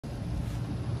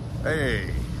Hey,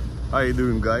 how you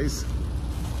doing, guys?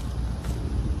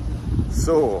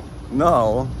 So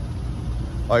now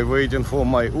I'm waiting for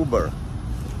my Uber,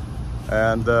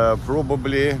 and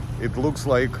probably it looks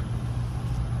like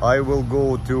I will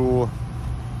go to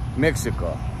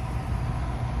Mexico.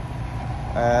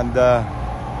 And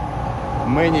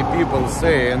many people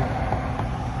saying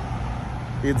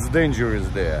it's dangerous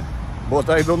there, but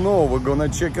I don't know. We're gonna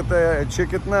check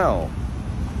it now.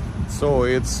 So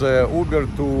it's Uber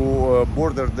to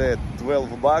border there,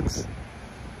 $12.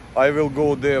 I will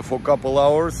go there for a couple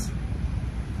hours,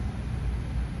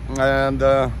 and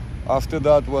after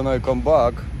that, when I come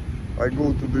back, I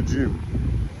go to the gym,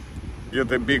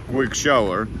 get a big quick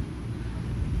shower.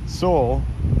 So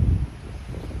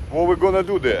what we're gonna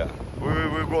do there?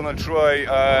 We're gonna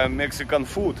try Mexican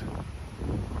food.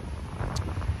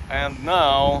 And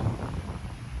now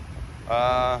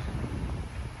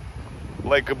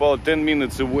like about 10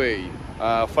 minutes away,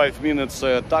 5 minutes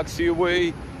taxi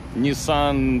away,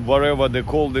 Nissan, whatever they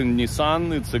call it,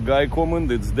 Nissan. It's a guy coming.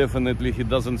 It's definitely, he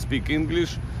doesn't speak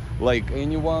English like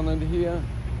anyone in here.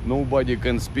 Nobody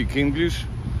can speak English.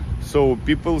 So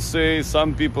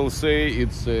some people say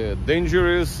it's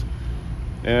dangerous.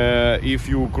 If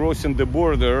you crossing the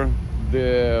border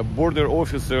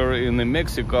officer in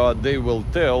Mexico, they will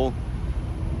tell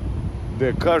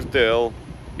the cartel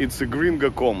it's a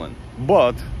gringo common.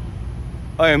 But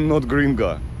I am not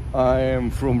gringo, I am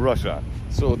from Russia,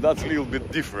 so that's a little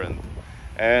bit different.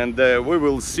 And we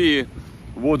will see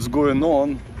what's going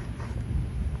on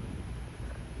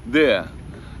there.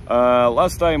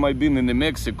 Last time I've been in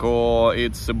Mexico,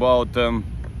 it's about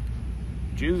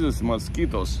Jesus,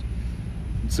 mosquitoes.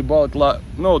 It's about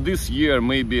this year,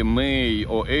 maybe May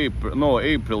or April. No,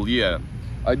 April, yeah.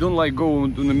 I don't like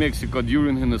going to Mexico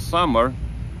during the summer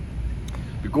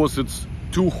because it's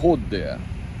too hot there.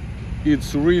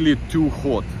 It's really too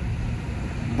hot.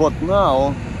 But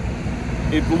now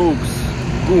it looks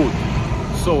good.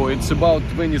 So it's about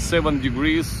 27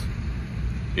 degrees.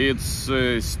 It's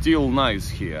still nice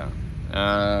here.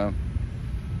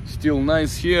 Still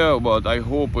nice here, but I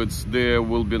hope there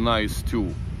will be nice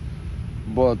too.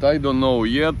 But I don't know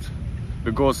yet,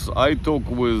 because I talk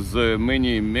with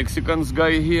many Mexicans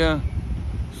guy here.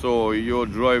 So your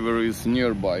driver is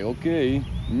nearby. Okay,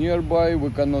 nearby. We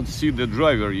cannot see the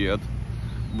driver yet,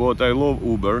 but I love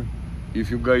Uber. If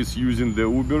you guys using the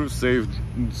Uber,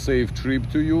 safe trip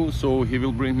to you. So he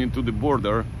will bring me to the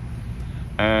border,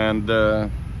 and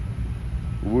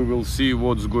we will see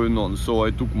what's going on. So I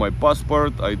took my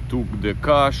passport, I took the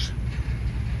cash.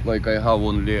 Like I have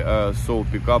only so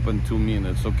pick up in 2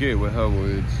 minutes. Okay, we have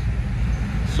it.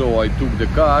 So I took the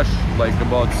cash, like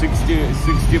about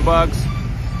 60 bucks.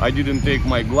 I didn't take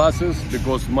my glasses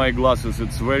because my glasses,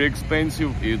 it's very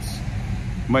expensive. It's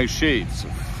my shades,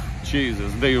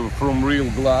 Jesus, they are from real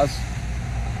glass,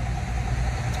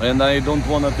 and I don't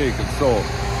want to take it. So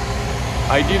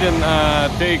I didn't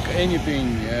take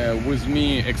anything with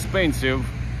me expensive.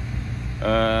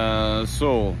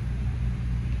 So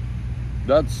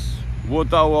that's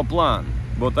what our plan,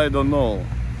 but I don't know.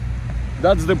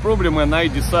 That's the problem when I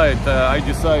decide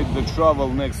to travel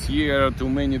next year to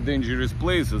many dangerous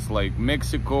places like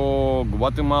Mexico,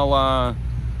 Guatemala,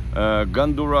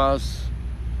 Honduras.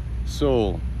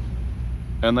 So,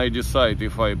 and I decide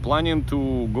if I planning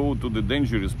to go to the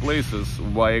dangerous places,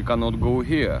 why I cannot go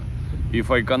here? If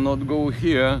I cannot go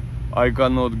here, I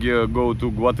cannot go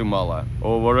to Guatemala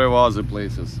or wherever other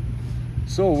places.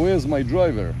 So where's my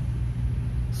driver?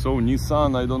 So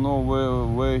Nissan, I don't know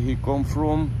where he come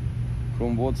from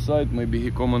what side. Maybe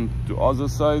he coming to other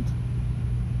side.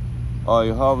 I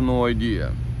have no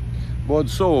idea. But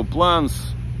so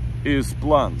plans is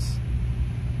plans.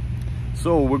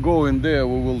 So we go in there,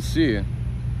 we will see.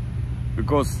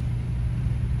 Because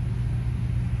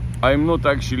I'm not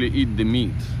actually eat the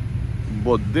meat,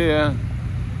 but there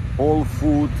all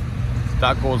food,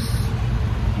 tacos,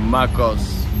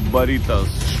 macos, burritos,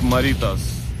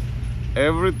 schmaritas,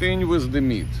 everything with the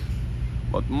meat.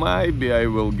 But maybe I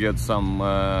will get some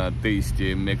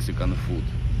tasty Mexican food.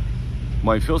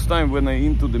 My first time when I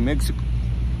into the Mexico.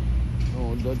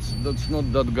 Oh, that's not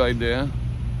that guy there.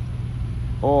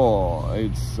 Oh, I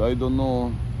don't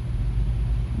know.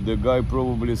 The guy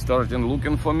probably starting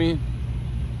looking for me.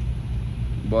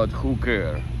 But who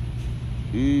care?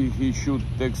 He should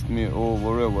text me or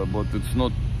whatever. But it's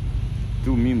not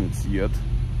 2 minutes yet.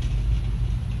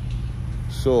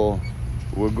 So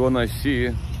we're gonna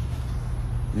see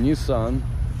Nissan,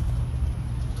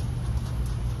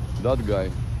 that guy,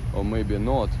 or maybe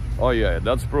not. Oh yeah,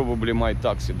 that's probably my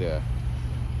taxi there.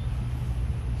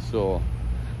 So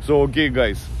okay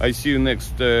guys, I see you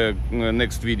next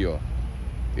video.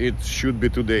 it should be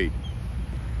today.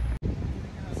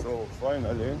 So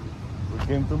finally we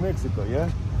came to Mexico, yeah?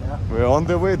 Yeah. We're on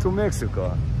the way to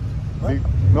Mexico.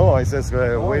 No, I said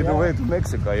way to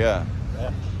Mexico, yeah.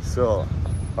 So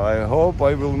I hope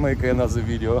I will make another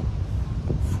video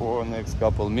for next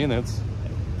couple minutes.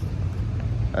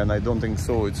 And I don't think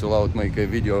so it's allowed to make a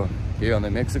video here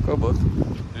in Mexico, but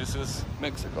this is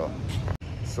Mexico.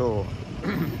 So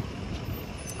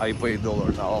I pay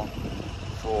 $1 now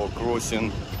for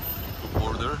crossing the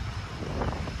border.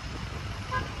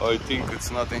 I think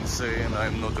it's not insane.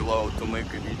 I'm not allowed to make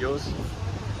videos.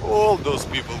 All those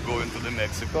people going to the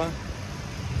Mexico.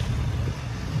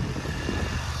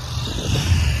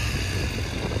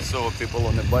 So people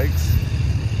on the bikes.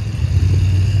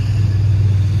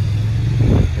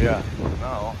 Yeah,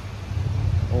 now,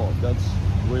 oh, that's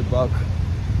way back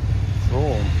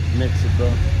from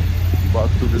Mexico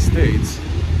back to the States.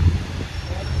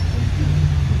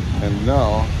 And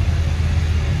now,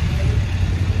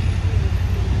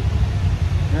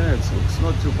 yeah, it looks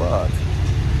not too bad.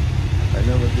 I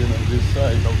never been on this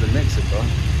side of the Mexico.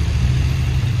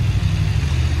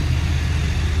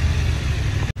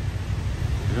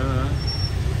 Yeah,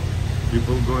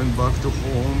 people going back to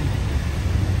home.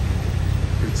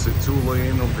 It's a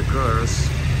 2-lane of the cars.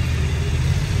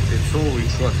 It's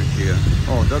always traffic here.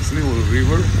 Oh, that's little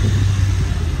river.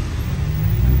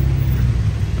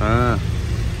 Ah,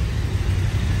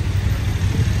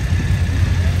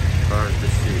 hard to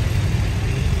see.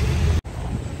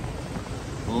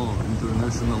 Oh,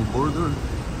 international border.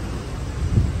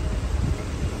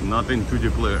 Nothing to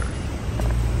declare.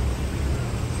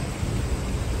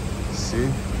 See?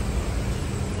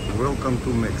 Welcome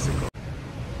to Mexico.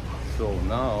 So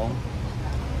now,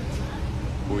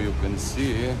 who you can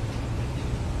see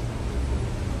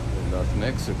that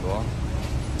Mexico.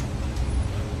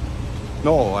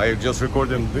 No, I just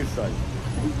recorded this side.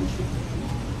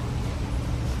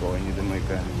 So I need to make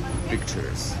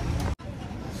pictures.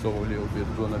 So a little bit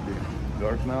gonna be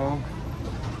dark now,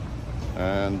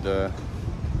 and we're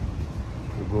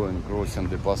going crossing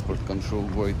the passport control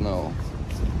right now.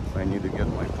 I need to get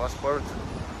my passport,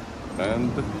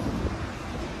 and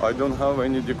I don't have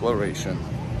any declaration.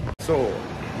 So,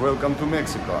 welcome to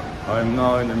Mexico. I'm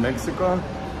now in Mexico.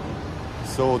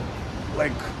 So,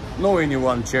 like, no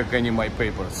anyone check any my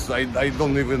papers. I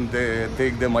don't even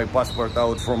take my passport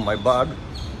out from my bag.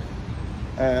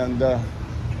 And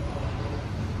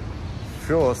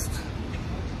first,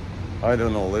 I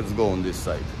don't know, let's go on this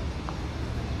side.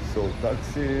 So,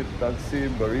 taxi,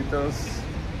 burritos,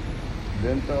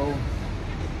 dental.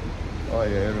 Oh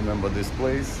yeah, I remember this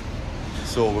place.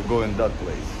 So we're going that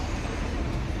place,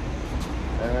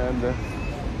 and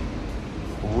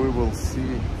we will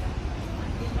see.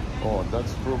 Oh,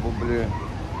 that's probably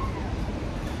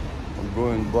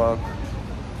going back.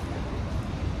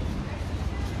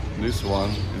 This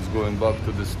one is going back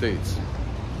to the States.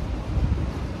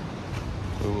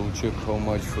 We will check how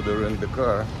much for the rent the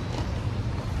car.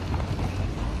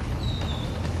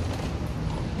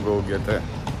 Go get a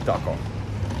taco.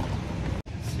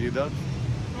 See that?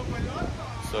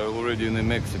 So already in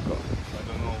Mexico. I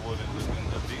don't know what it is in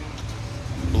the bin.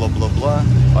 Blah blah blah.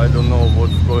 I don't know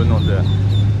what's going on there.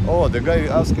 Oh, the guy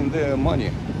asking their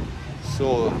money.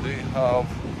 So they have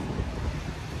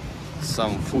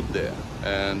some food there,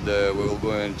 and we will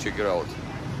go and check it out.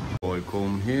 So I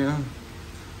come here,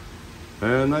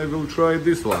 and I will try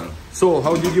this one. So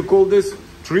how did you call this?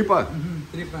 Tripa?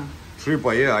 Tripa.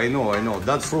 Tripa, yeah, I know.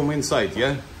 That's from inside,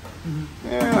 yeah?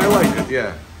 Yeah, I like it,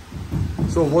 yeah.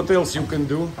 So what else you can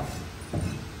do?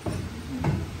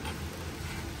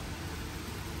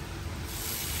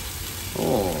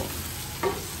 Oh.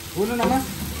 Uno nomás?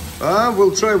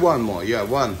 We'll try one more. Yeah,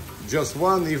 one. Just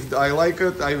one. If I like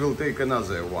it, I will take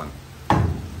another one.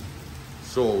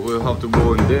 So we'll have to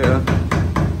go in there.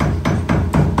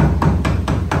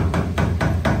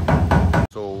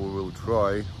 So we will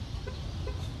try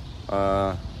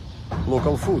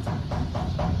local food.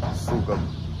 Suka.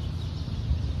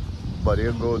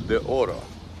 Barrio de Oro,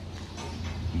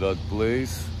 that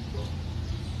place.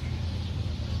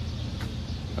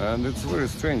 And it's very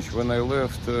strange, when I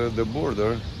left the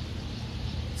border,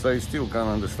 so I still can't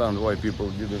understand why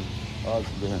people didn't ask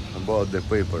about the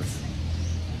papers.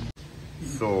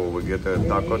 So we get a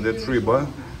taco de tripa.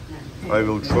 I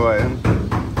will try it.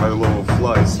 I love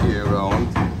flies here around.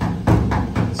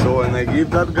 So, and I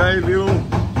give that guy little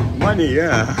money,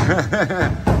 yeah.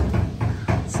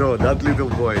 So that little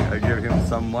boy, I give him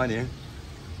some money.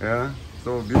 Yeah,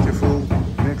 so beautiful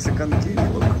Mexican kid.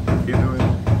 Look, he doing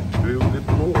a little bit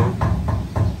more.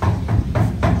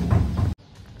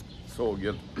 So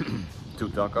get 2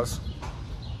 tacos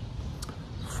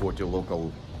 40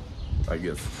 local, I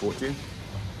guess 40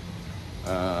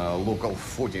 local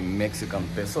 40 Mexican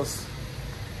pesos.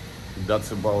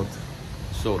 That's about,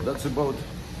 so that's about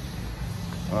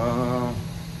 $2,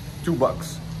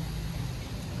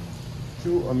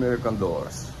 $2 American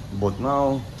dollars. But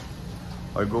now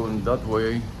I go in that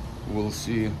way, we'll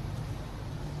see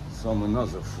some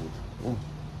another food. Oh,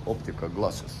 optica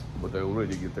glasses, but I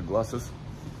already get the glasses.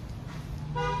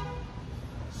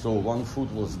 So one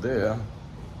food was there,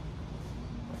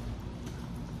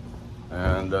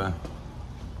 and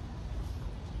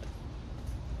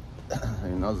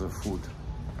another food.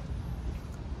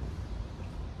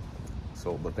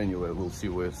 So, but anyway, we'll see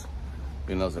where's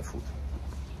another food.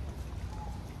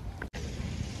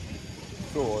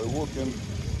 So I walk in.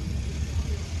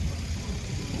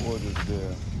 What is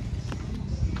there?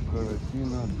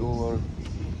 Caratina, dollar.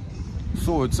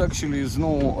 So it's actually is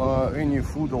no any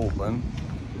food open.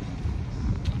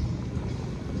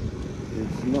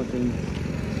 It's nothing.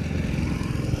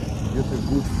 Get a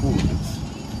good food.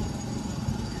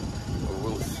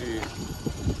 We'll see.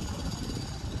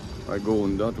 I go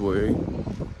in that way.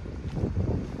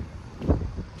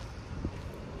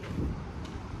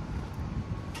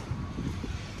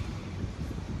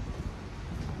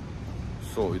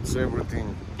 So it's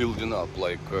everything building up,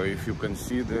 like if you can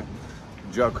see the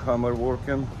jackhammer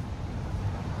working.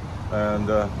 And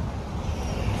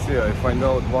see, I find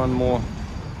out one more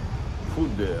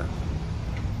food there.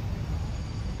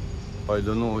 I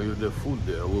don't know if the food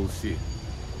there, we'll see.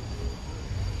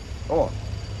 Oh,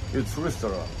 it's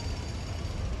restaurant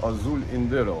Azul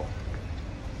Indero.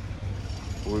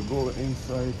 We go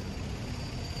inside.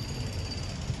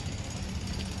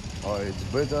 It's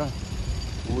better.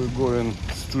 We're going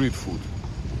street food.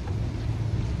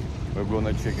 We're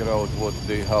gonna check it out what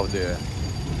they have there.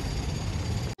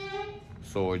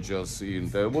 So I just in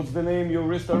there. What's the name of your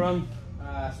restaurant?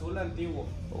 Sol Antiguo.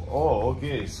 Oh,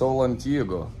 okay, Sol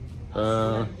Antiguo.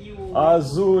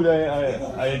 Azul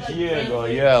Antiguo.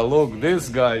 Yeah, look, these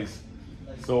guys.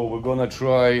 So we're gonna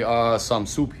try some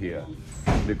soup here,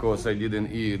 because I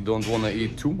don't wanna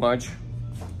eat too much,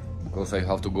 because I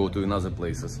have to go to another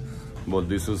places. But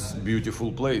this is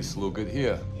beautiful place. Look at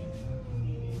here.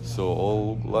 So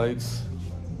all lights,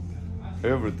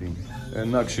 everything,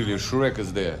 and actually Shrek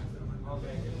is there.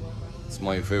 It's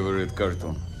my favorite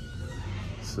cartoon.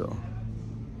 So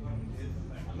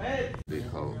they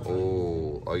have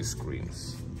all ice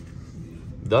creams.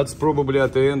 That's probably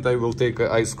at the end I will take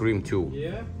ice cream too.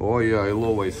 Yeah. Oh yeah, I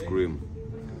love ice cream.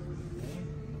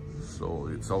 So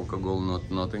it's alcohol, not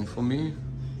nothing for me.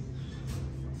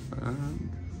 And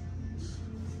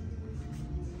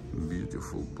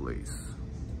beautiful place.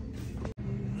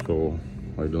 So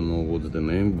I don't know what's the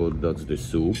name, but that's the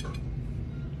soup.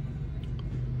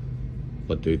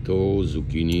 Potato,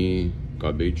 zucchini,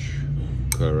 cabbage,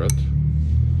 carrot.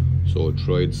 So I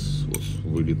tried, was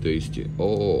really tasty.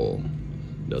 Oh,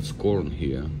 that's corn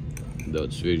here.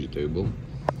 That's vegetable,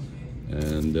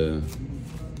 and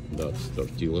that's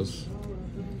tortillas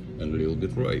and a little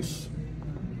bit rice.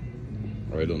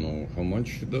 I don't know how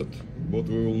much that, but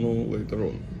we will know later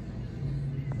on.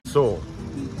 So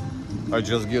I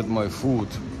just get my food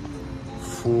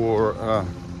for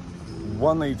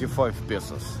 185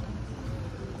 pesos.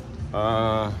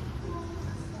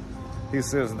 He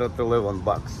says that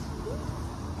 $11.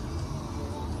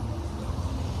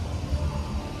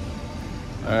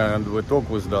 And we talk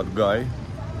with that guy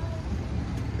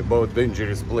about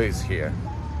dangerous place here.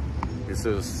 He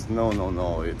says, no,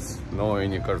 it's no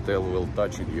any cartel will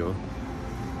touch you,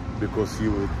 because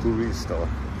you a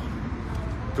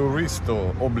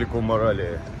turisto oblico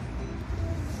morale.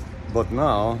 But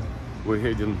now we're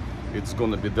heading, it's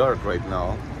gonna be dark right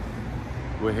now.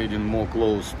 We're heading more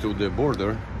close to the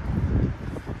border.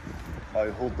 I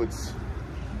hope it's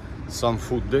some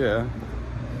food there.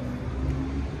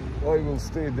 I will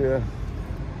stay there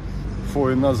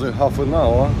for another half an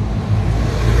hour.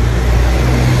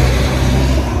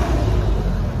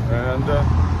 And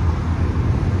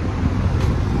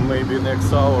maybe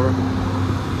next hour.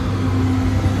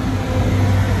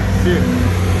 See.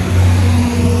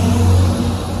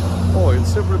 Oh,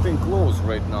 it's everything closed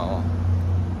right now.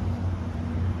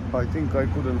 I think I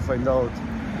couldn't find out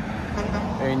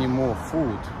any more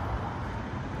food,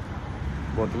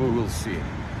 but we will see.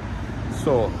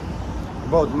 So,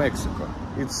 about Mexico,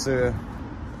 it's a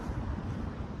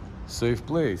safe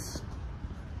place.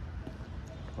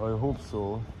 I hope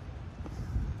so.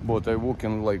 But I walk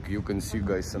in, like you can see,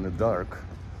 guys, in the dark,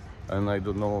 and I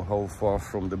don't know how far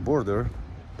from the border.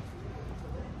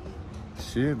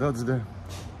 See, that's the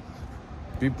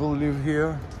people live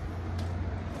here.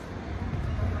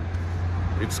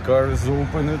 Its car is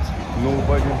open.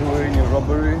 Nobody do any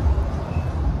robbery.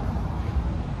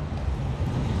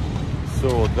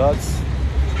 So that's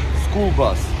school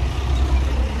bus.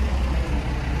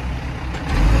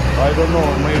 I don't know,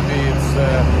 maybe it's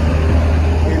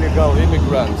illegal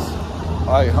immigrants.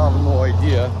 I have no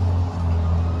idea.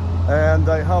 And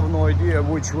I have no idea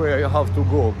which way I have to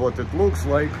go, but it looks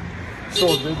like,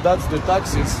 so that's the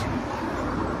taxis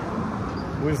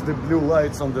with the blue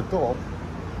lights on the top.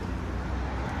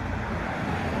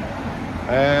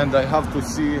 And I have to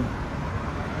see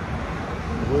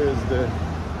where is the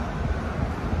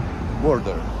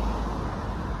border.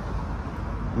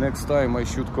 Next time I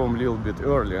should come a little bit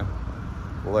earlier,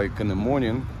 like in the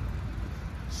morning,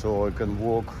 so I can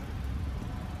walk.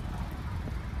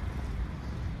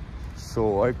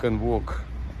 So I can walk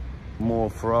more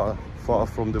far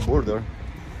from the border.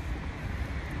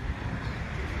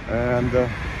 And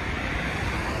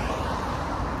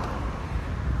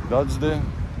that's the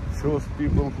first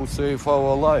people who save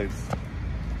our lives.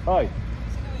 Hi.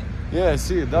 Yeah,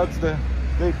 see, that's the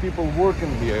people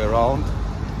working here around.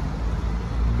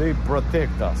 They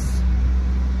protect us.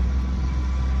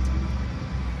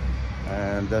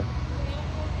 And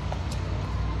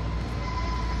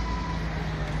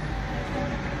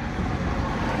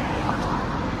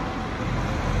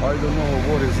I don't know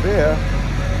what is there,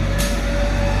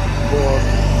 but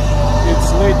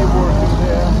it's lady working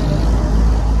there,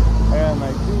 and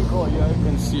I think, oh yeah, I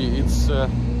can see it's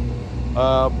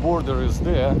border is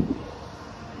there,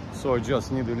 so I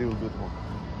just need a little bit more.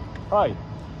 Hi,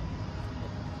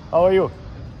 how are you?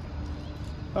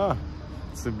 Ah,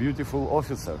 it's a beautiful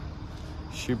officer.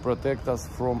 She protects us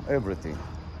from everything.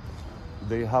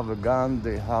 They have a gun,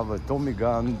 they have a Tommy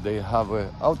gun, they have an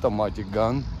automatic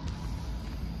gun.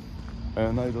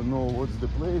 And I don't know what's the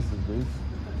place is this,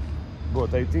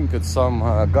 but I think it's some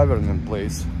government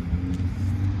place.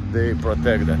 They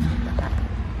protect that.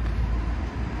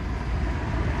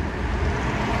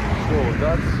 So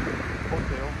that's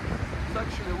hotel. It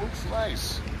actually looks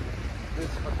nice,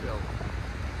 this hotel.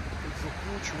 It's a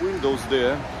huge windows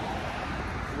there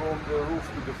from the roof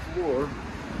to the floor,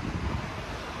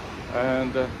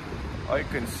 and I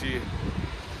can see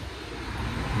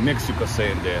Mexico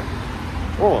saying there.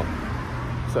 Oh,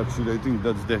 it's actually, I think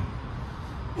that's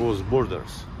those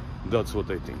borders. That's what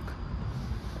I think.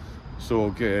 So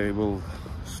okay, I will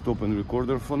stop and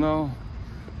recorder for now.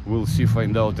 We'll see,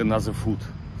 find out another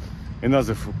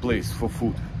place for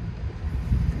food.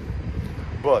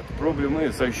 But problem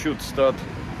is, I should start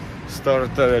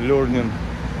learning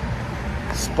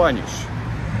Spanish,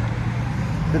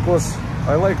 because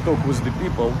I like talk with the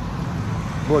people,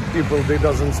 but people they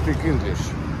doesn't speak English.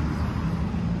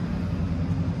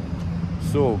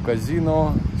 So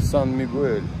Casino San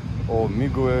Miguel or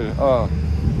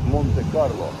Monte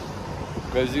Carlo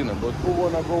Casino. But who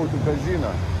wanna go to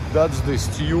Casino? That's the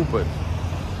stupid.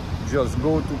 Just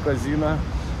go to Casino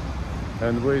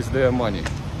and waste their money.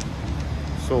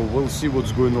 So we'll see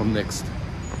what's going on next.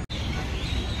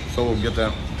 So we'll get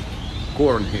a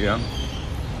corn here.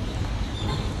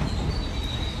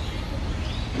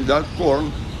 That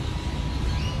corn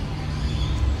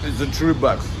is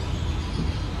 $3.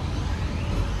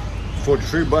 For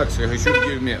 $3, he should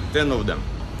give me 10 of them.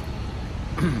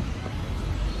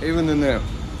 Even in the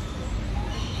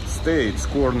States,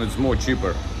 corn is more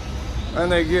cheaper.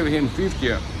 And I gave him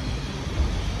 50.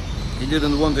 He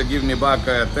didn't want to give me back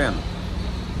 10.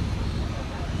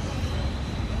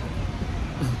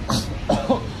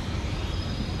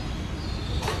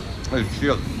 Oh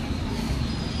shit.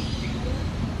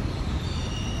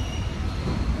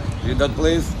 See that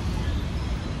place?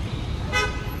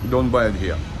 Don't buy it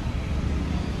here.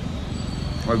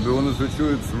 I'll be honest with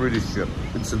you, it's really shit.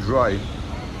 It's dry.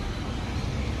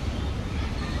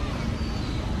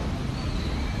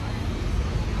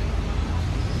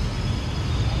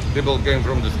 People came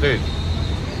from the States.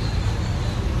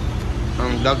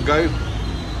 And that guy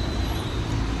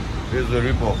is a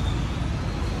ripoff.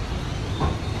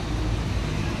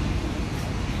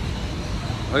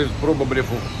 It's probably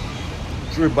for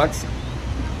 $3.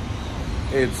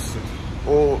 It's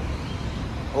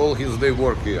all his day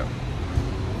work here.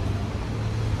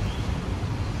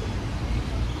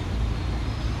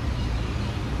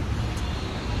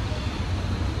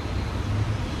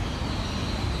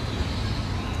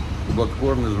 But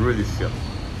corn is really shit.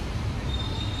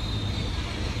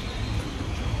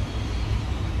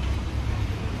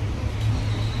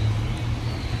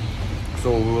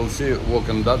 So we will see,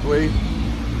 walking that way.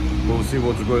 We'll see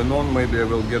what's going on. Maybe I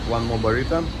will get one more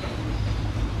burrito.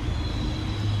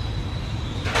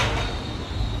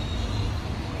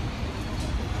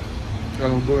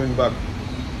 And I'm going back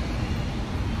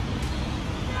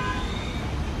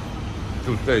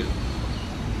to taste.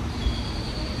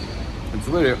 It's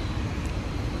very,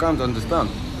 can't understand.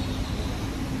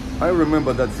 I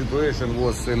remember that situation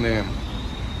was in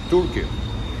Turkey,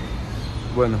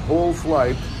 when whole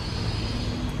flight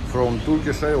from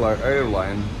Turkish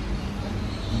airline,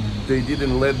 they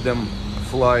didn't let them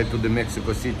fly to the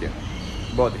Mexico City.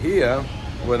 But here,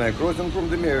 when I crossed from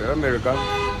the America,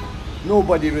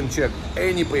 nobody even checked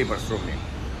any papers from me.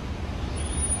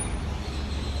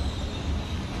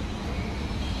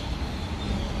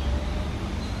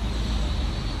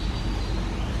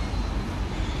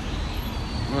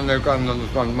 And I can't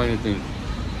understand many things.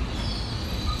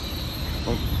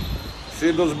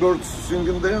 See those birds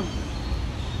singing there?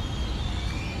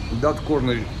 That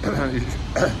corner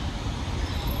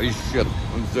is shit.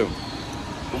 It's the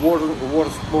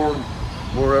worst porn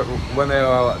when I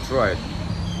tried.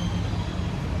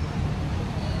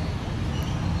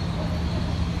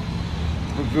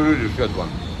 It's a really shit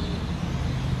one.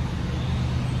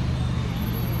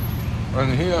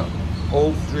 And here,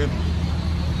 all street,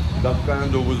 that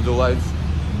kind of with the lights.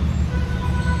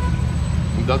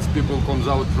 That's people comes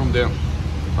out from the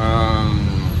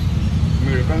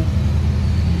American,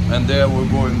 and there we're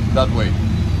going that way.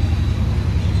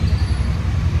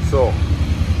 So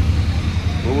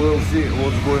we will see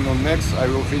what's going on next. I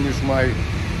will finish my,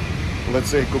 let's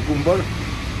say, cucumber,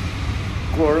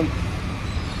 corn,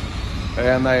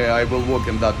 and I will walk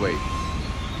in that way.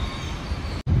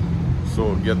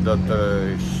 So get that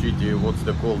shitty, what's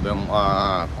they call them,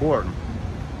 corn.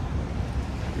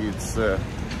 It's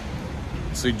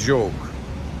a joke.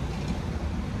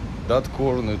 That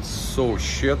corn, it's so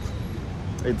shit.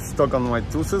 It's stuck on my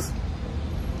teeth,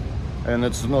 and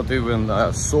it's not even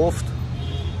soft.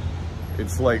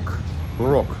 It's like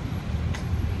rock.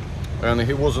 And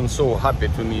he wasn't so happy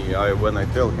to me when I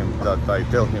tell him that. I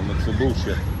tell him it's a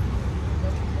bullshit.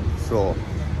 So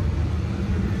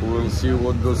we'll see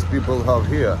what those people have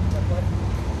here.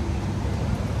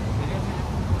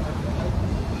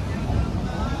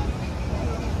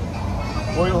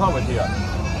 What do you have it here?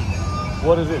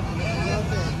 What is it?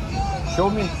 Show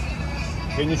me.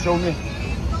 Can you show me?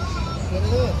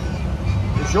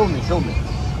 Show me.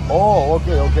 Oh,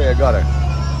 okay, I got it.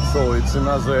 So it's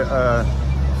another,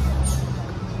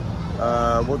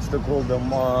 what's they call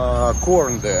them,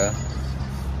 corn there.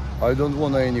 I don't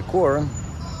want any corn.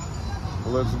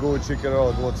 Let's go check it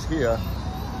out what's here.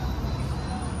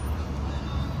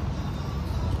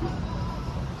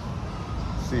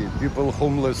 See, people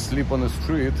homeless sleep on the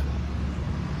street.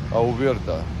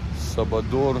 Alberta,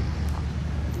 Salvador,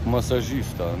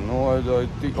 massagista. No, I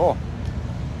think, oh,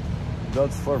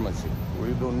 that's pharmacy.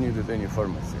 We don't need it any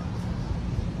pharmacy.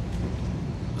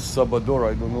 Salvador,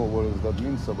 I don't know what does that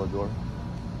mean, Salvador.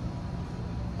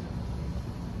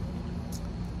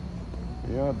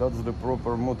 Yeah, that's the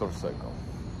proper motorcycle.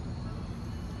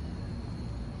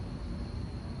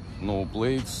 No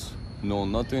plates, no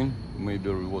nothing. Maybe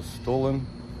it was stolen.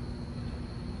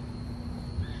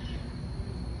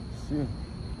 See,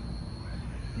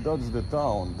 that's the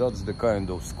town. That's the kind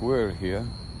of square here.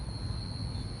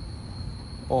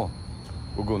 Oh,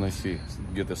 we're gonna see,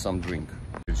 get some drink.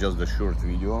 It's just a short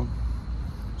video.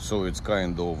 So it's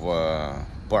kind of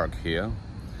park here.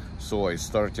 So I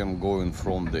started going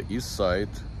from the east side,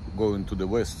 going to the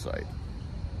west side.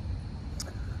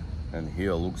 And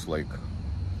here looks like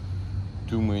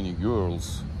too many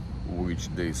girls, which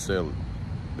they sell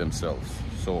themselves.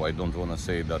 So I don't want to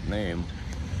say that name.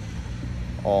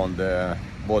 On the,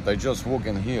 but I just walk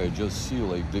in here, just see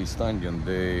like they standing,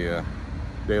 they're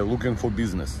looking for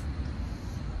business.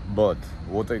 But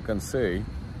what I can say,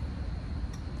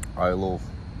 I love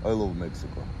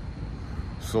Mexico.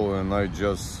 So, and I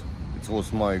just, it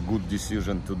was my good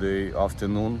decision today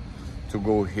afternoon to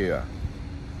go here.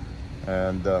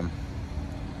 And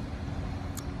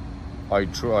I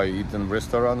try eating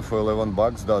restaurant for 11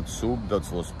 bucks. That soup,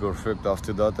 that was perfect.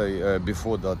 After that,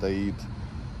 before that, I eat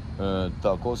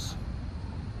tacos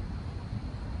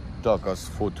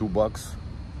for 2 bucks.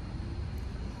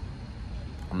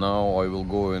 Now I will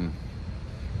go in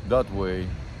that way.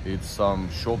 It's some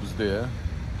shops there.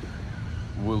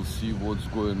 We'll see what's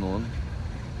going on.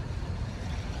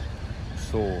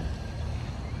 So,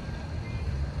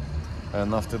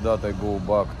 and after that I go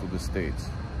back to the States.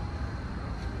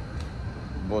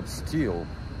 But still,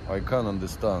 I can't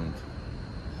understand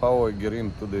how I get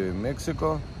into the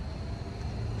Mexico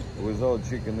without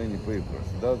checking any papers.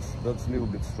 That's a little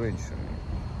bit strange to me.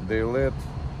 They let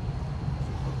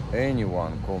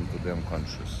anyone come to them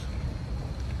countries.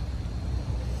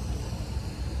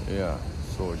 Yeah,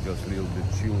 so just a little bit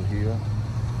chill here.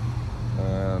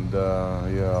 And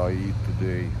yeah, I eat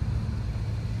today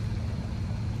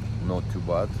not too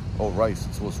bad. Oh, rice,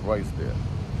 it was rice there.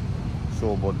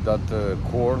 So, but that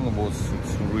corn it's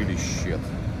really shit.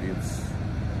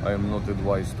 I am not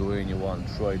advised to anyone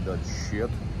try that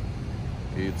shit.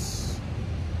 It's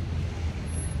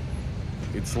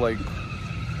like,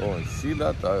 oh, see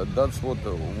that? That's what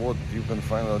you can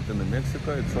find out in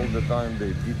Mexico. It's all the time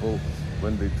the people,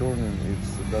 when they turn in,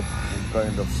 it's that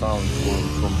kind of sound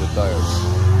from the tires.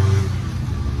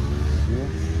 See?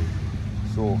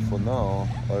 So for now,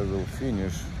 I will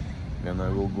finish and I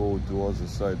will go to other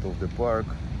side of the park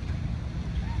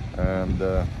and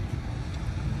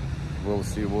we'll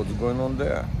see what's going on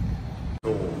there.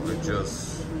 So we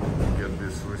just get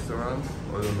this restaurant.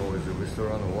 I don't know if it's a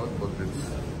restaurant or what, but it's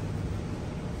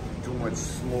too much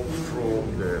smoke from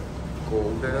the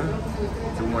coal there.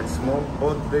 Too much smoke,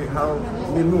 but they have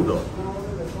menudo.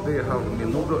 They have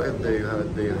menudo and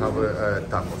they have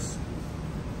tacos.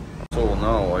 So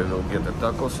now I will get the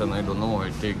tacos and I don't know,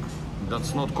 I take,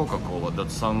 that's not Coca-Cola,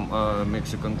 that's some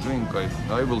Mexican drink.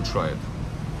 I will try it.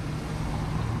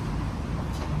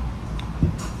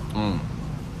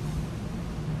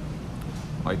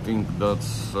 I think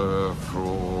that's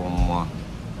from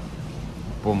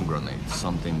pomegranate,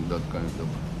 something that kind of,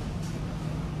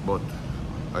 but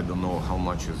I don't know how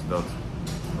much is that,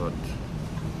 but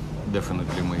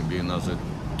definitely maybe another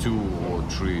 2 or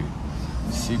 3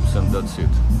 sips and that's it.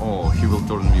 Oh, he will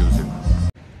turn music.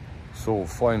 So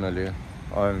finally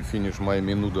I'm finished my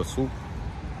menudo soup.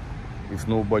 If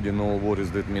nobody know what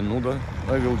is that menudo,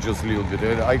 I will just leave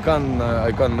it. I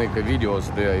can't make a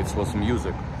videos there. It was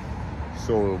music.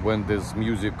 So when this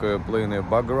music play in the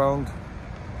background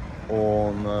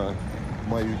on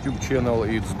my YouTube channel,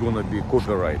 it's gonna be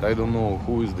copyright. I don't know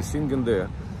who is the singing there,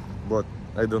 but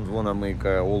I don't wanna make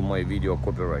all my video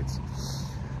copyrights.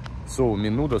 So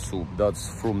menudo soup, that's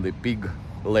from the pig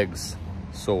legs.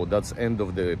 So that's end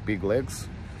of the pig legs.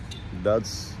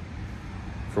 That's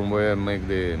from where I make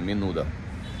the menudo.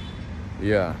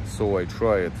 Yeah, so I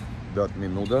tried that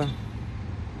menudo.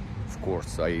 Of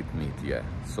course I eat meat, yeah.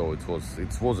 So it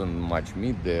wasn't much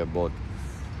meat there, but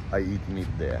I eat meat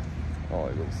there. Oh,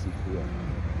 I will sit here.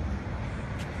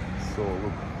 So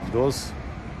look, those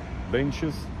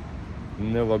benches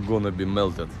never gonna be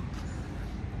melted.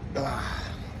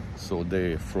 So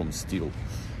they're from steel.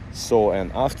 So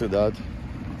and after that,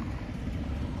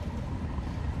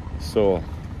 so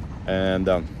and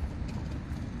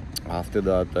after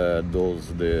that, the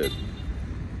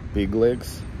pig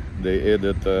legs, they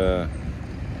added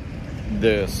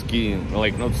the skin,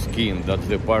 like not skin, that's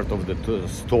the part of the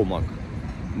stomach,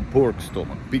 pork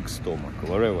stomach, pig stomach,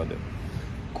 whatever they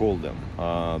call them,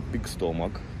 pig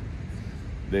stomach.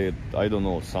 I don't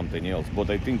know, something else, but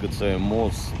I think it's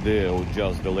most there or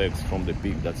just the legs from the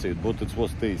pig, that's it, but it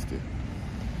was tasty.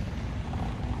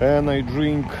 And I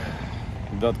drink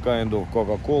that kind of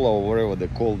Coca-Cola or whatever they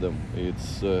call them.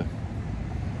 It's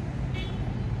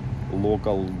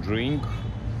local drink.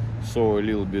 So a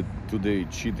little bit today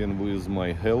cheating with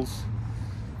my health.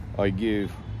 I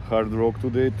gave hard rock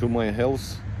today to my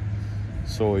health.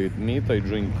 So eat meat, I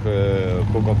drink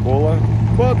Coca-Cola,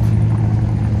 but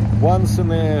once in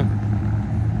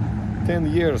 10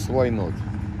 years, why not?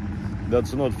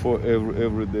 That's not for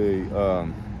everyday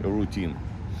routine.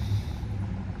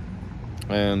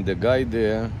 And the guy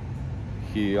there,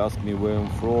 he asked me where I'm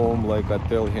from. Like I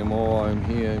tell him, oh, I'm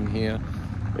here.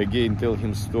 Again, tell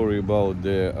him story about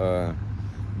the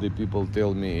people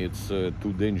tell me it's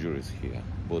too dangerous here.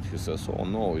 But he says, oh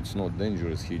no, it's not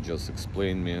dangerous. He just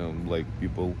explained me like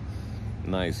people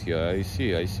nice here. I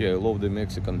see. I love the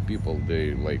Mexican people.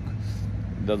 They like,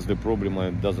 that's the problem.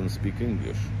 I doesn't speak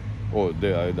English. Oh,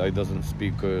 I doesn't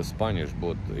speak Spanish.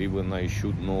 But even I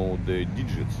should know the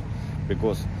digits,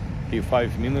 because he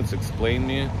 5 minutes explained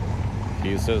me.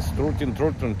 He says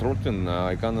trotin.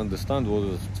 I can't understand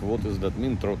what does that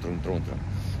mean, trotin.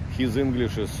 His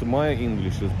English is, my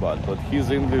English is bad, but his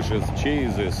English is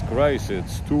Jesus Christ,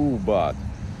 it's too bad.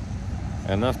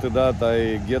 And after that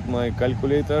I get my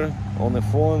calculator on the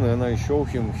phone and I show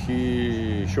him.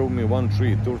 He showed me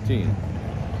 13.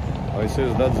 I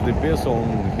says that's the peso,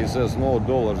 and he says no,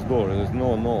 dollars.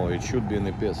 No, it should be in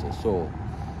the peso. So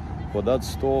for that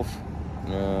stuff,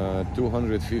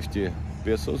 250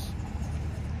 pesos,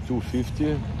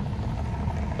 250.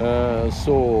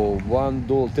 So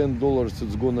 $10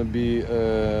 it's gonna be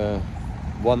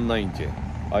 190.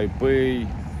 I pay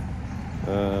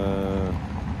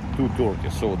 230.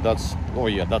 So that's, oh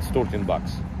yeah, that's 13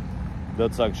 bucks.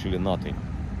 That's actually nothing.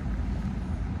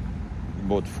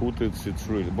 But food, it's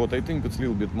really, but I think it's a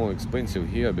little bit more expensive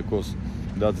here because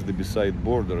that's the beside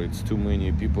border. It's too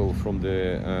many people from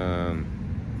the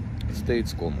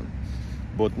States coming.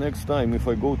 But next time if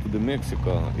I go to the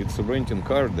Mexico, it's a renting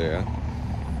car there,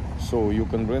 so you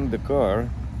can rent the car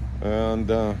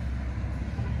and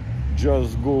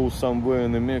just go somewhere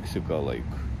in Mexico. Like,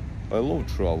 I love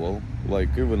travel.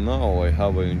 Like, even now I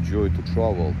have enjoyed to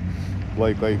travel.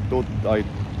 Like, I talked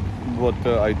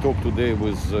today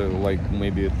with like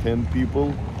maybe 10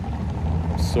 people,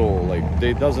 so like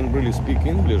they doesn't really speak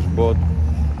English, but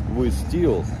we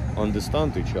still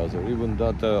understand each other, even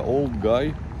that old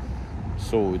guy.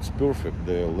 So it's perfect.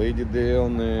 The lady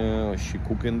there she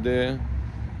cooking there,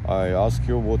 I ask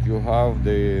her what you have,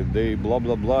 they blah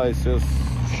blah blah. I says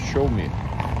show me.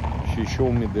 She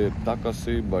showed me the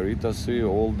tacos, burritos,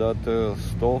 all that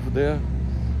stuff there.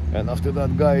 And after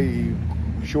that guy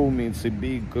showed me it's a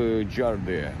big jar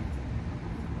there.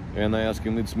 And I asked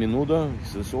him, it's menudo? He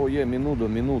says, oh yeah,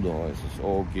 menudo. I says,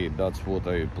 oh, okay, that's what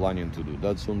I planning to do.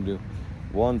 That's only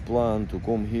one plan, to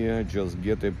come here, just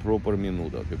get a proper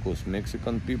menudo. Because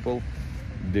Mexican people,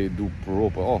 they do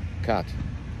proper, oh, cat.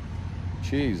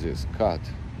 Jesus, cat.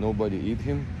 Nobody eat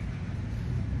him.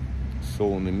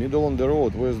 So in the middle on the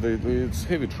road, it's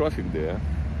heavy traffic there.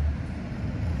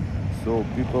 So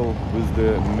people with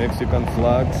the Mexican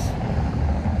flags,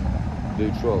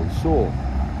 they travel. So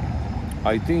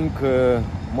I think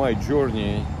my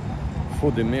journey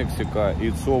for the Mexico,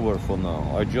 it's over for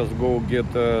now. I just go get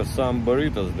some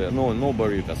burritos there. No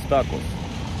burritos, tacos.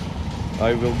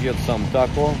 I will get some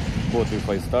taco, but if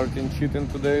I start cheating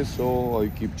today, so I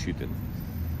keep cheating.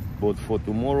 But for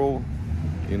tomorrow,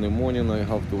 in the morning I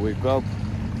have to wake up,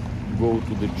 go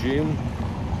to the gym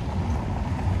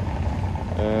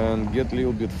and get a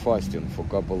little bit fasting for a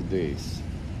couple days,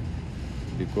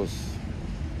 because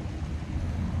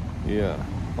yeah,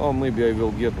 or maybe I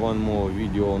will get one more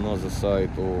video on other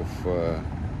side of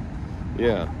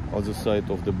other side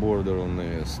of the border on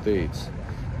the States.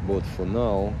 But for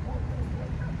now,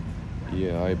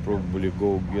 yeah, I probably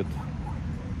go get.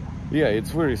 Yeah,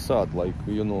 it's very sad, like,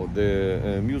 you know,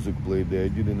 the music played there. I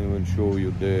didn't even show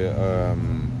you the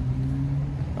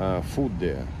food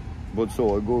there. But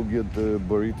so I go get the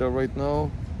burrito right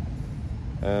now.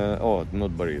 Oh,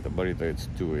 not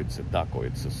burrito, it's a taco,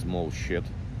 it's a small shit.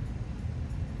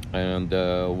 And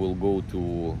we'll go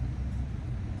to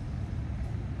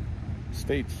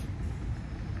States.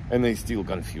 And I still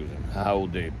confusing how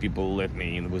the people let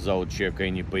me in without check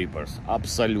any papers.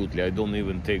 Absolutely, I don't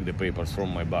even take the papers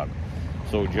from my bag.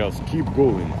 So just keep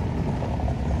going.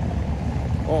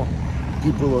 Oh,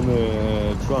 people on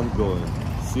the trunk going.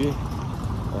 See?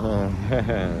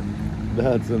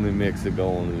 That's in Mexico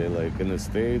only. Like in the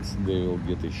States, they will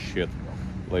get a shit.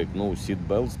 Like no seat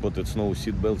belts, but it's no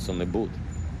seat belts on the boot.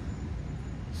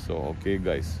 So okay,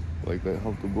 guys. Like I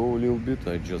have to go a little bit.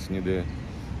 I just need a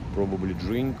probably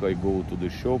drink. I go to the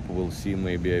shop, we'll see,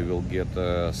 maybe I will get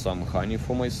some honey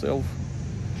for myself.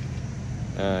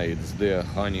 It's the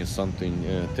honey something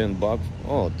 10 bucks.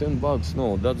 Oh, 10 bucks,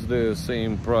 no, that's the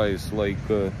same price like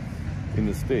in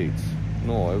the States.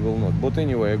 No, I will not. But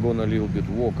anyway, I'm gonna a little bit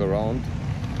walk around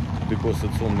because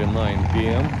it's only 9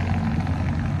 p.m.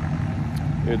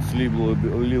 It's a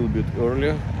little bit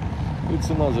earlier. It's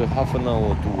another half an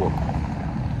hour to walk.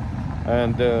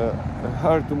 And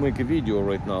hard to make a video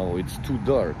right now, it's too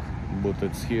dark, but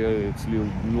it's here, it's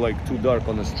like too dark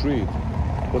on the street,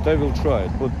 but I will try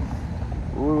it, but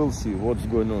we will see what's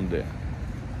going on there.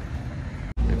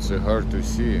 It's hard to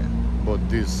see, but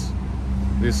this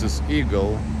is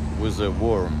eagle with a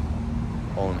worm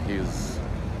on his,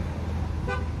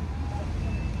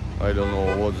 I don't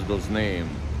know what's those name,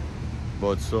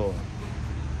 but so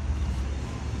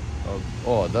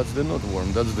oh, that's the not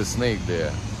worm, that's the snake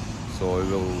there. So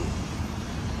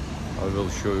I will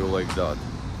show you like that.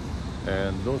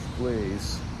 And those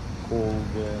place called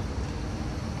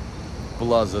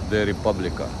Plaza de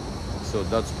República. So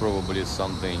that's probably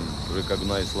something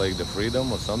recognized like the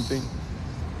freedom or something.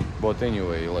 But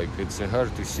anyway, like it's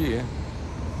hard to see.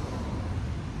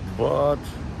 But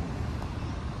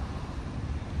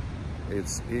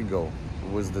it's eagle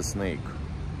with the snake.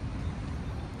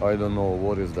 I don't know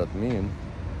what does that mean.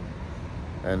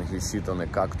 And he sit on a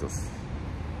cactus.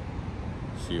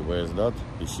 See, where is that?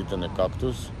 He sit on a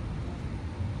cactus.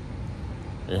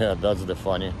 Yeah, that's the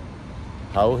funny.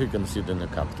 How he can sit in a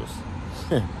cactus?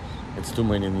 It's too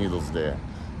many needles there.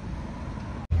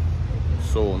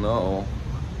 So now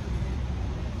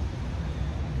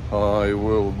I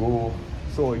will go.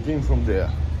 So I came from there.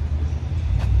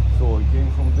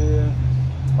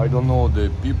 I don't know, the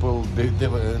people, they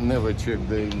never check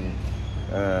the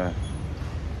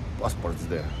passports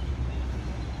there.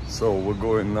 So we're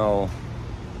going now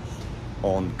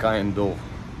on kind of,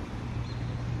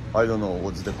 I don't know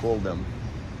what's they call them,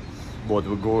 but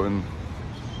we're going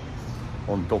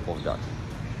on top of that.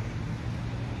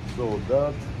 So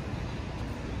that,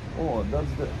 oh,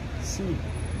 that's the sea,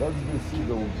 that's the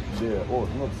seagull there. Oh,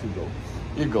 not seagull,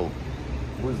 eagle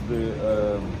with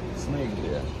the snake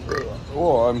there.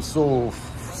 Oh, I'm so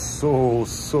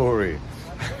sorry.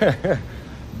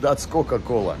 That's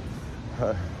Coca-Cola.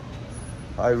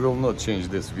 I will not change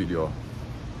this video.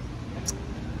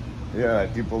 Yeah,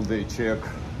 people, they check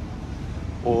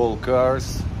all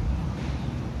cars.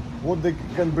 What they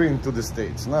can bring to the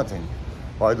States? Nothing.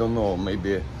 I don't know,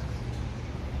 maybe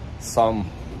some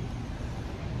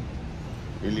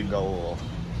illegal.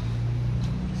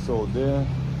 So there,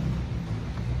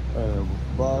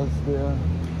 bars there.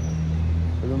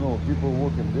 I don't know, people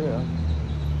walking there.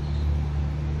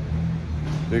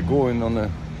 They're going on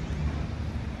the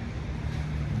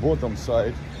bottom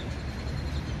side.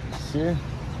 See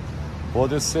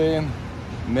what is saying?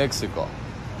 Mexico.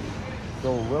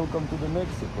 So welcome to the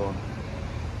Mexico.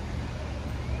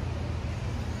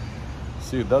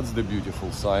 See, that's the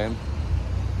beautiful sign.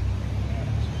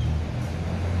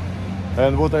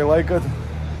 And what I like it,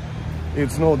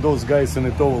 it's not those guys in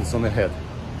the towels on the head.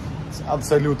 It's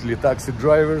absolutely taxi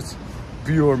drivers,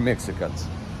 pure Mexicans.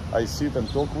 I sit and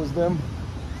talk with them.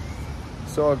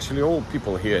 So actually all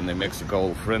people here in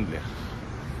Mexico are friendly.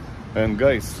 And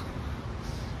guys,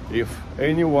 if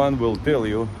anyone will tell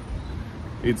you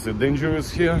it's dangerous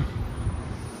here,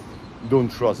 don't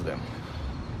trust them.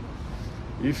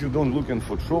 If you don't looking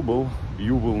for trouble,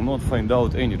 you will not find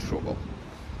out any trouble.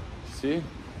 See?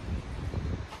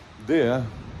 There,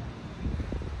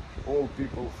 all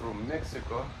people from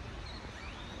Mexico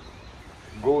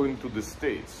going to the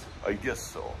States, I guess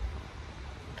so.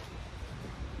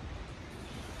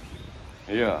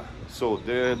 Yeah, so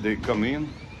there they come in,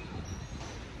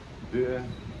 there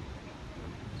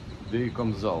they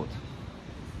comes out.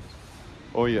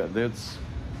 Oh yeah, that's,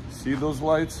 see those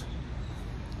lights?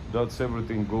 That's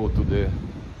everything go to the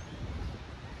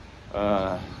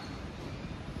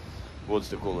what's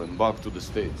they call it, back to the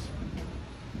States.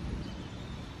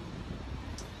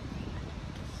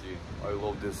 See, I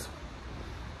love this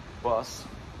bus.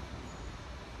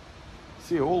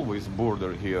 See, always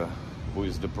border here, who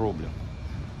is the problem.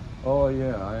 Oh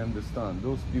yeah, I understand.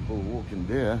 Those people walking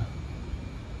there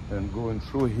and going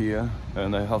through here,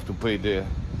 and I have to pay there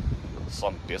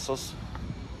some pesos.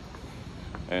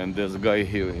 And there's a guy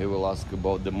here, he will ask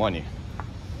about the money.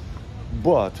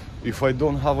 But if I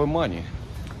don't have a money,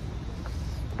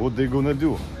 what they gonna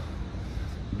do?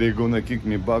 They gonna kick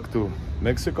me back to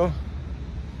Mexico?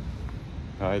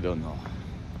 I don't know.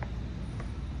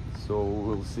 So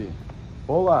we'll see.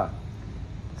 Hola!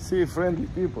 See, friendly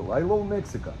people. I love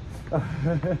Mexico.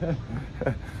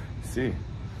 See.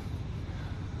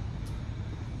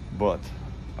 But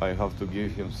I have to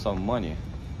give him some money,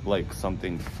 like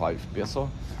something 5 peso.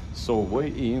 So way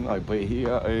in I pay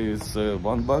here is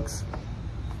 $1,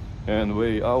 and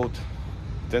way out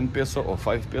 10 peso or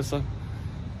 5 peso.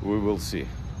 We will see.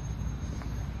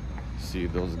 See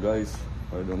those guys.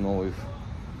 I don't know if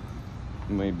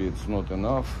maybe it's not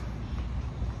enough.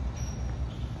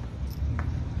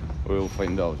 We'll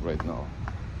find out right now.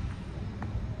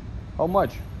 How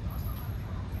much?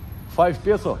 5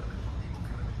 peso.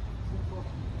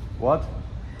 What?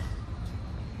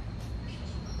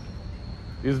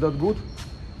 Is that good?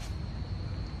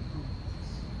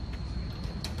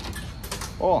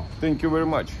 Oh, thank you very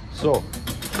much. So,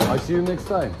 I see you next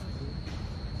time.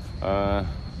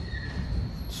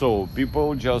 So,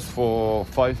 people, just for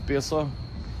 5 peso,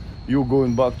 you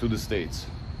going back to the States.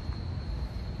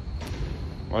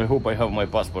 I hope I have my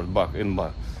passport back in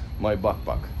my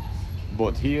backpack.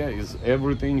 But here is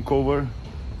everything covered.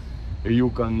 You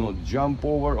cannot jump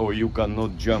over or you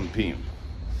cannot jump in.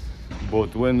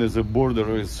 But when there's a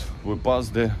border is we pass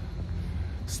the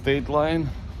state line,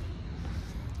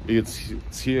 it's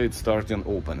here, it's starting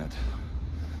open it.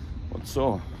 But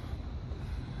so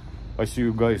I see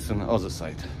you guys on the other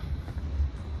side.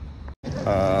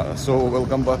 So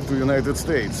welcome back to United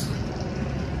States.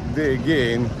 They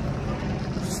again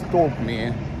stopped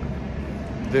me.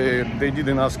 They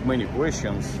didn't ask many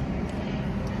questions,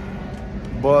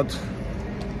 but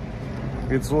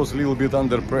it was a little bit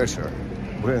under pressure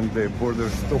when the border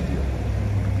stopped you.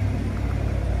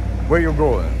 Where you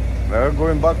going? We're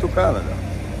going back to Canada.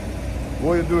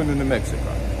 What are you doing in New Mexico?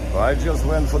 I just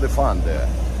went for the fun there.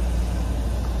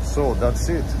 So that's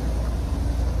it.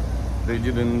 They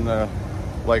didn't,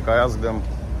 like I asked them,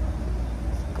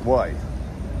 why?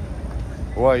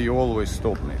 Why you always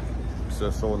stop me?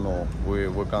 So no, we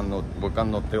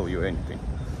cannot tell you anything.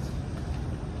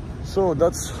 So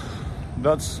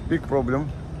that's big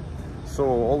problem. So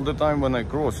all the time when I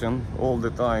crossing, all the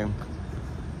time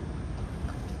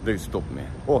they stop me.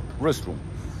 Oh, restroom.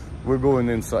 We're going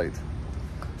inside.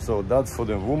 So that's for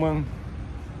the woman,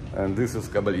 and this is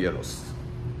caballeros.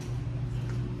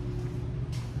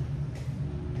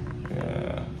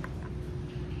 Yeah,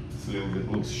 it's a little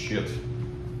bit looks shit.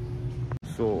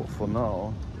 So for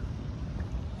now,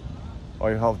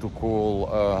 I have to call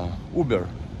Uber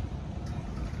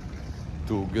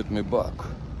to get me back.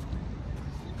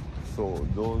 So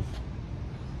those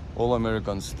all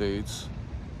American states,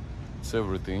 it's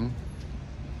everything.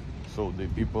 So the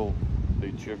people,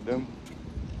 they check them,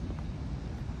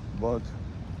 but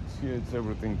here it's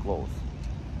everything closed.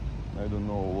 I don't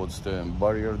know what's the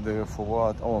barrier there for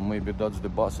what. Oh, maybe that's the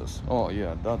buses. Oh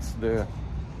yeah, that's the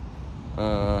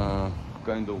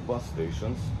kind of bus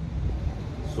stations.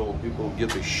 So people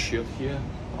get a shit here.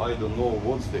 I don't know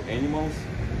what's the animals.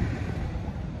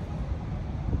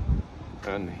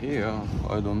 And here,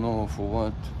 I don't know for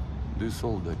what this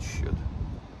all that shit.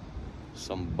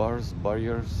 Some bars,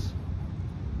 barriers.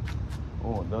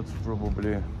 Oh, that's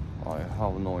probably, I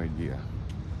have no idea.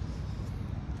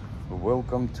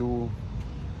 Welcome to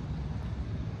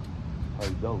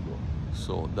Hidalgo.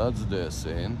 So that's the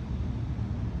saying,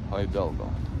 Hidalgo.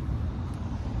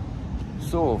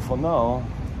 So for now,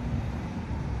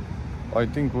 I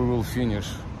think we will finish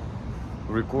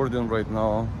recording right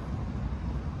now.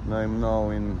 I'm now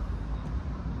in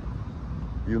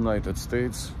United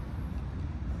States.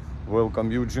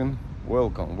 Welcome, Eugene.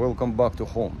 Welcome back to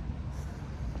home.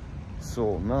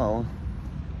 So now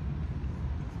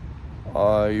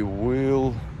I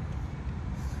will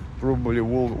probably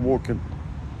walk a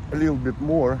little bit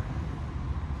more.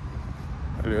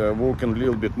 Walking a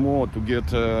little bit more to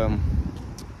get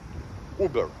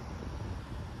Uber.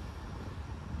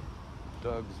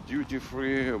 Tax duty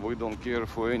free. We don't care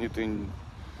for anything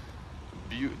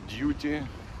duty.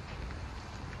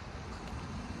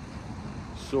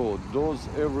 So those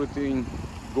everything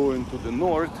going to the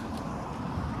north.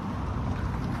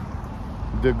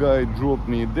 The guy dropped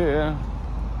me there,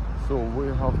 so we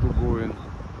have to go in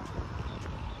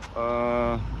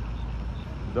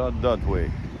that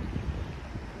way.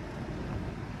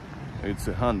 It's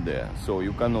a hand there, so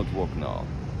you cannot walk now.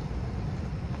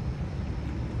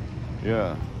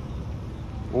 Yeah,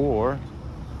 or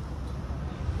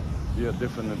yeah,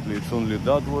 definitely it's only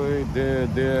that way,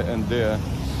 there and there.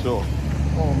 So,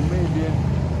 oh, maybe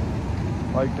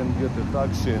I can get a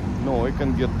taxi. No, I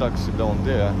can get taxi down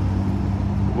there.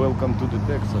 Welcome to the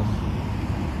Texas.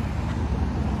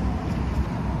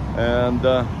 And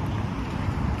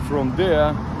from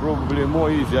there, probably more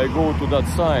easy. I go to that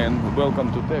sign,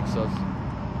 welcome to Texas,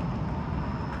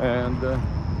 and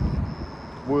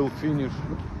we'll finish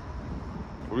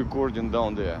recording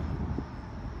down there.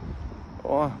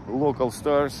 Oh, local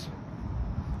stars.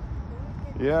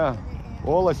 Yeah.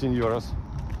 Hola, señoras.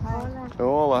 Hola.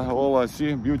 Hola, hola.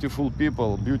 See, beautiful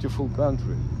people, beautiful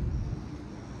country.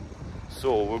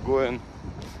 So we're going,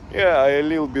 yeah, a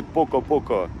little bit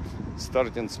poco,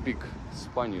 starting to speak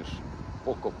Spanish,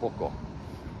 poco.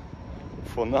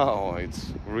 For now,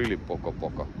 it's really poco.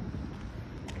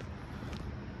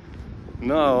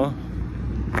 Now,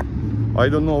 I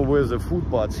don't know where the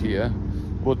footpaths here,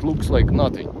 but looks like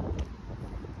nothing.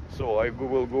 So I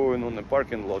will go in on the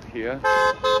parking lot here.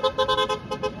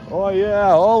 Oh yeah,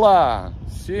 hola!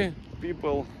 See,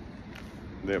 people,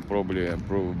 they're probably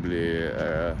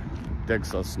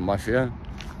Texas mafia,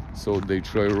 so they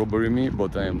try robbery me,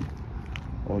 but I'm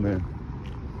on a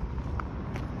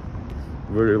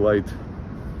very light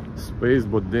space.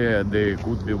 But there they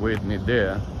could be wait me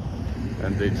there,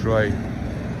 and they try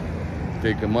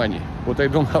take money, but I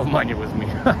don't have money with me.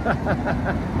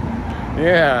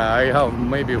 Yeah, I have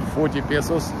maybe 40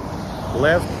 pesos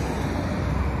left.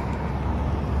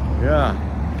 Yeah,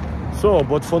 so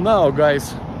but for now,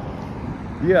 guys,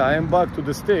 yeah, I am back to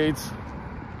the States.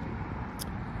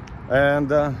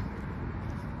 And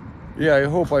yeah, I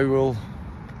hope I will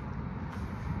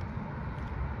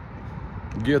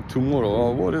get tomorrow.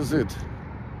 Oh, what is it?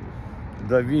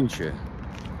 Da Vinci.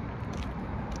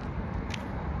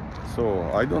 So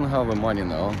I don't have the money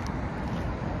now.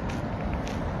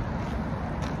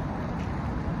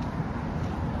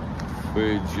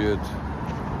 Budget.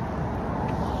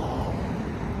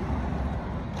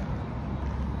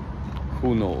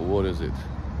 Who knows? What is it?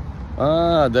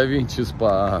 Ah, Da Vinci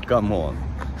Spa, come on.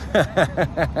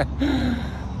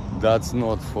 That's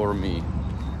not for me.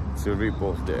 It's a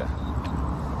rip-off there.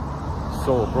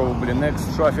 So probably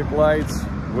next traffic lights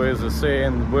with the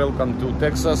saying welcome to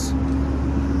Texas,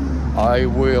 I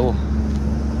will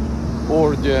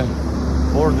order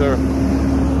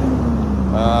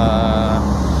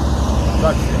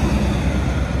taxi.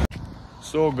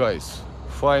 So guys,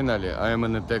 finally I am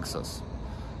in Texas.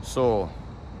 So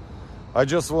I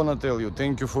just want to tell you,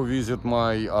 thank you for visit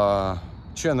my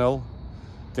channel.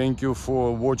 Thank you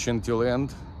for watching till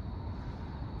end.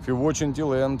 If you're watching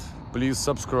till end, please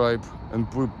subscribe and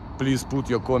please put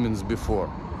your comments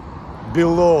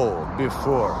below,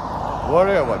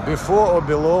 whatever, before or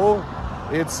below,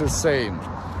 it's the same.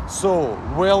 So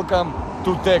welcome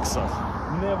to Texas.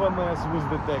 Never mess with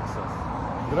the Texas.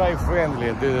 Drive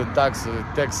friendly the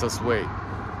Texas way.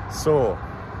 So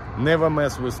never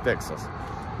mess with Texas.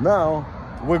 Now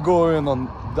we're going on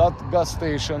that gas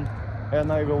station and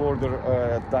I will order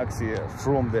a taxi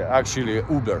from the actually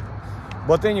Uber.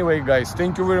 But anyway guys,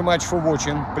 thank you very much for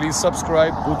watching. Please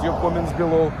subscribe, put your comments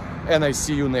below, and I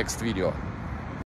see you next video.